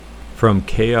From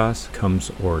chaos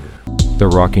comes order. The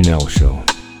Rockinell Show.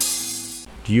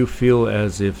 Do you feel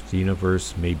as if the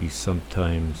universe may be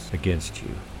sometimes against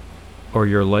you? Or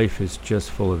your life is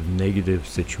just full of negative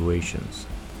situations?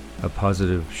 A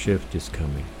positive shift is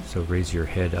coming, so raise your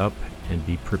head up and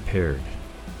be prepared.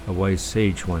 A wise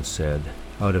sage once said,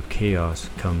 "Out of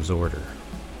chaos comes order."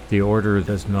 The order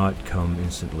does not come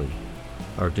instantly.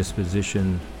 Our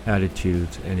disposition,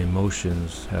 attitudes, and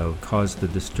emotions have caused the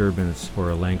disturbance for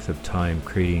a length of time,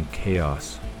 creating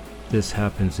chaos. This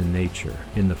happens in nature,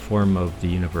 in the form of the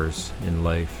universe, in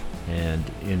life, and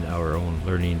in our own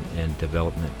learning and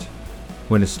development.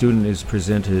 When a student is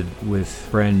presented with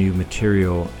brand new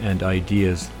material and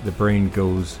ideas, the brain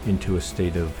goes into a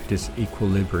state of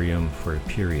disequilibrium for a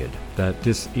period. That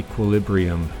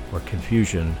disequilibrium or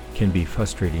confusion can be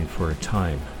frustrating for a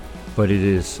time, but it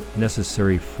is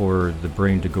necessary for the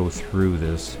brain to go through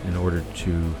this in order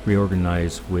to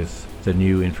reorganize with the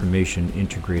new information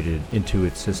integrated into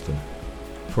its system.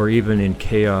 For even in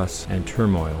chaos and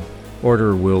turmoil,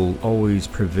 order will always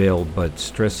prevail, but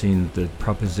stressing the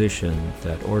proposition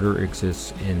that order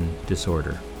exists in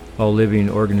disorder. All living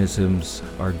organisms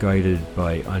are guided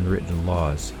by unwritten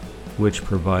laws, which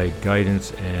provide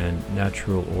guidance and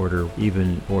natural order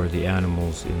even for the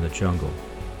animals in the jungle.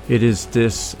 It is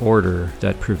this order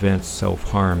that prevents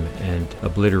self-harm and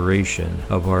obliteration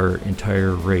of our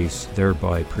entire race,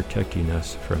 thereby protecting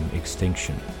us from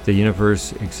extinction. The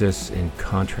universe exists in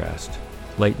contrast.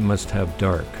 Light must have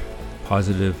dark.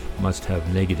 Positive must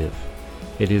have negative.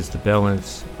 It is the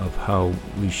balance of how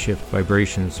we shift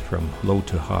vibrations from low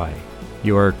to high.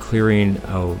 You are clearing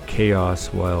out chaos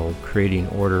while creating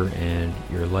order, and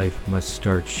your life must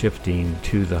start shifting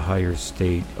to the higher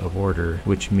state of order,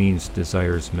 which means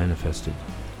desires manifested.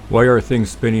 Why are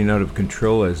things spinning out of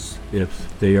control as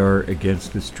if they are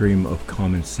against the stream of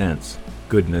common sense,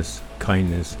 goodness,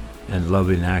 kindness, and love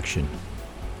in action?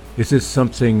 Is this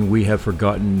something we have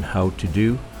forgotten how to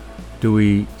do? Do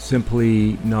we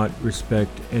simply not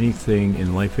respect anything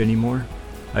in life anymore?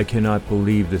 I cannot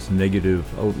believe this negative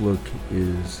outlook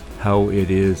is how it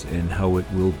is and how it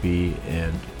will be,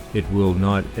 and it will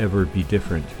not ever be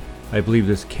different. I believe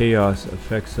this chaos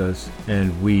affects us,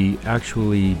 and we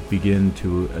actually begin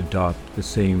to adopt the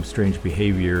same strange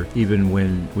behavior even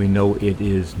when we know it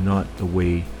is not the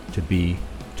way to be,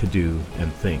 to do,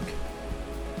 and think.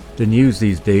 The news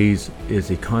these days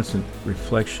is a constant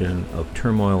reflection of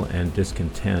turmoil and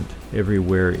discontent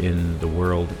everywhere in the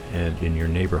world and in your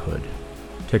neighborhood.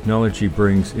 Technology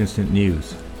brings instant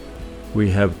news. We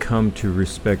have come to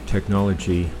respect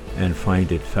technology and find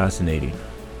it fascinating.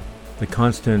 The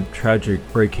constant tragic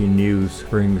breaking news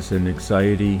brings an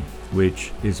anxiety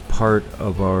which is part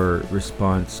of our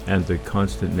response, and the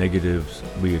constant negatives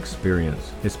we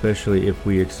experience, especially if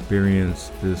we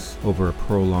experience this over a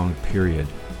prolonged period.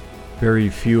 Very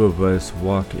few of us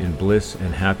walk in bliss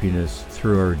and happiness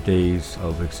through our days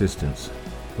of existence.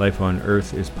 Life on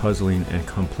Earth is puzzling and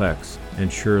complex,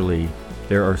 and surely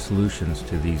there are solutions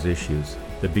to these issues.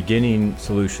 The beginning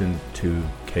solution to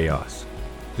chaos.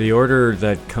 The order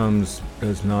that comes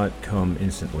does not come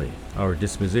instantly. Our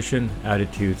disposition,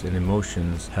 attitudes, and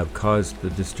emotions have caused the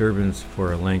disturbance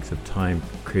for a length of time,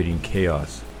 creating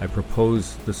chaos. I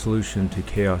propose the solution to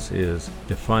chaos is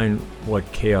define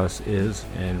what chaos is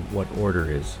and what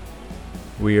order is.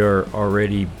 We are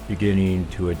already beginning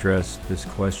to address this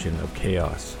question of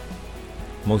chaos.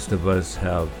 Most of us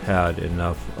have had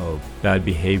enough of bad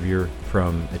behavior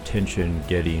from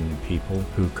attention-getting people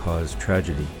who cause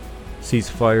tragedy.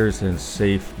 Ceasefires and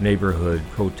safe neighborhood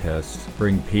protests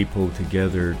bring people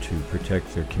together to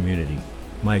protect their community.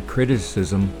 My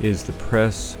criticism is the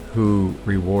press who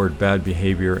reward bad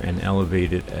behavior and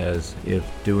elevate it as if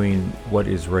doing what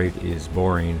is right is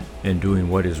boring and doing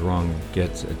what is wrong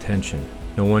gets attention.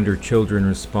 No wonder children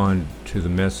respond to the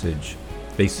message.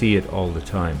 They see it all the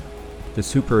time. The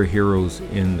superheroes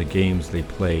in the games they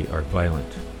play are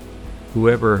violent.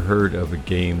 Whoever heard of a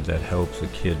game that helps a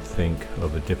kid think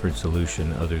of a different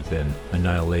solution other than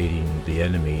annihilating the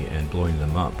enemy and blowing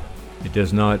them up? It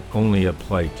does not only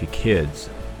apply to kids.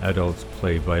 Adults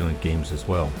play violent games as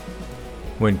well.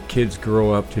 When kids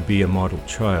grow up to be a model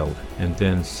child and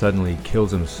then suddenly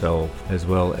kills himself as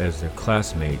well as their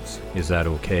classmates, is that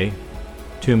okay?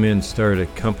 Two men start a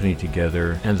company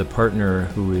together, and the partner,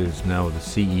 who is now the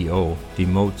CEO,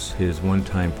 demotes his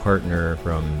one-time partner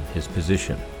from his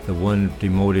position. The one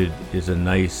demoted is a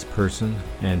nice person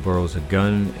and borrows a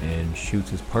gun and shoots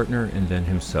his partner and then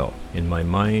himself. In my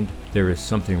mind, there is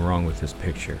something wrong with this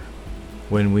picture.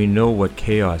 When we know what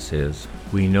chaos is,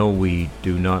 we know we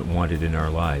do not want it in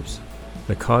our lives.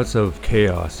 The cause of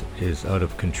chaos is out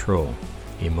of control.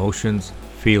 Emotions,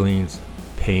 feelings,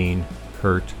 pain,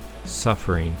 hurt,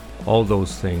 suffering, all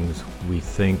those things we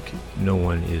think no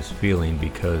one is feeling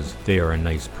because they are a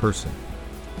nice person.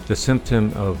 The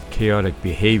symptom of chaotic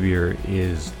behavior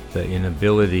is the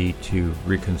inability to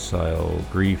reconcile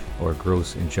grief or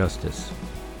gross injustice.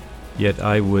 Yet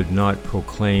I would not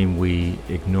proclaim we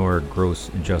ignore gross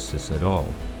injustice at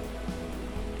all.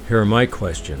 Here are my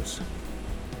questions.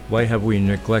 Why have we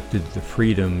neglected the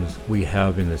freedoms we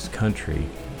have in this country,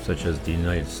 such as the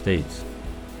United States?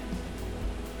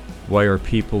 Why are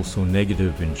people so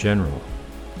negative in general?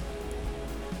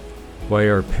 Why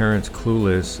are parents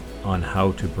clueless on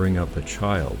how to bring up a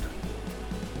child?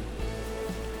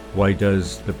 Why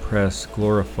does the press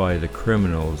glorify the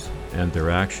criminals and their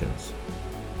actions?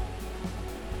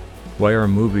 Why are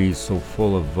movies so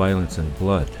full of violence and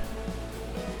blood?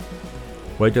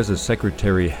 Why does a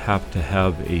secretary have to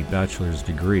have a bachelor's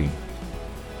degree?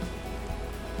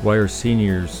 Why are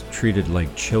seniors treated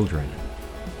like children?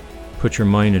 Put your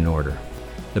mind in order.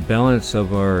 The balance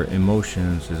of our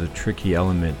emotions is a tricky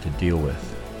element to deal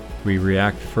with. We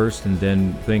react first and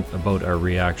then think about our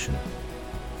reaction.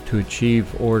 To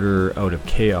achieve order out of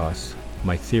chaos,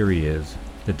 my theory is,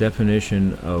 the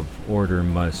definition of order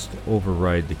must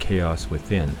override the chaos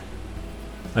within.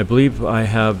 I believe I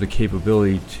have the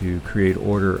capability to create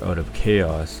order out of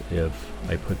chaos if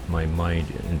I put my mind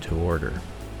into order.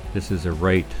 This is a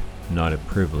right, not a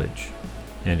privilege.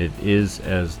 And it is,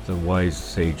 as the wise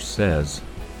sage says,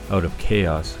 out of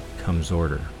chaos comes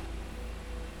order.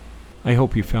 I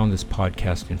hope you found this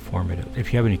podcast informative.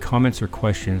 If you have any comments or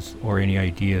questions or any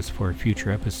ideas for a future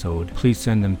episode, please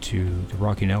send them to the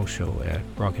Rocky Nell Show at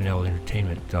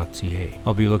rockynelentertainment.ca.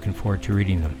 I'll be looking forward to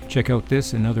reading them. Check out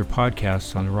this and other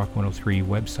podcasts on the Rock 103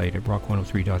 website at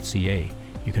rock103.ca.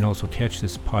 You can also catch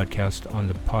this podcast on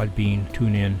the Podbean,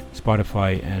 TuneIn,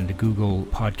 Spotify, and the Google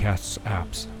Podcasts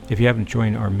apps. If you haven't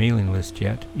joined our mailing list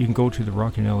yet, you can go to the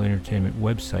Rocky Nell Entertainment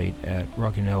website at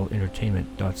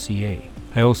rockynelentertainment.ca.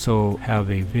 I also have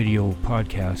a video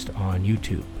podcast on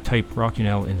YouTube. Type Rocky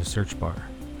Nell in the search bar.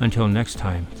 Until next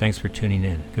time, thanks for tuning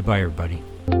in. Goodbye, everybody.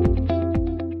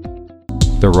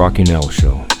 The Rocky Nell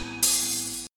Show.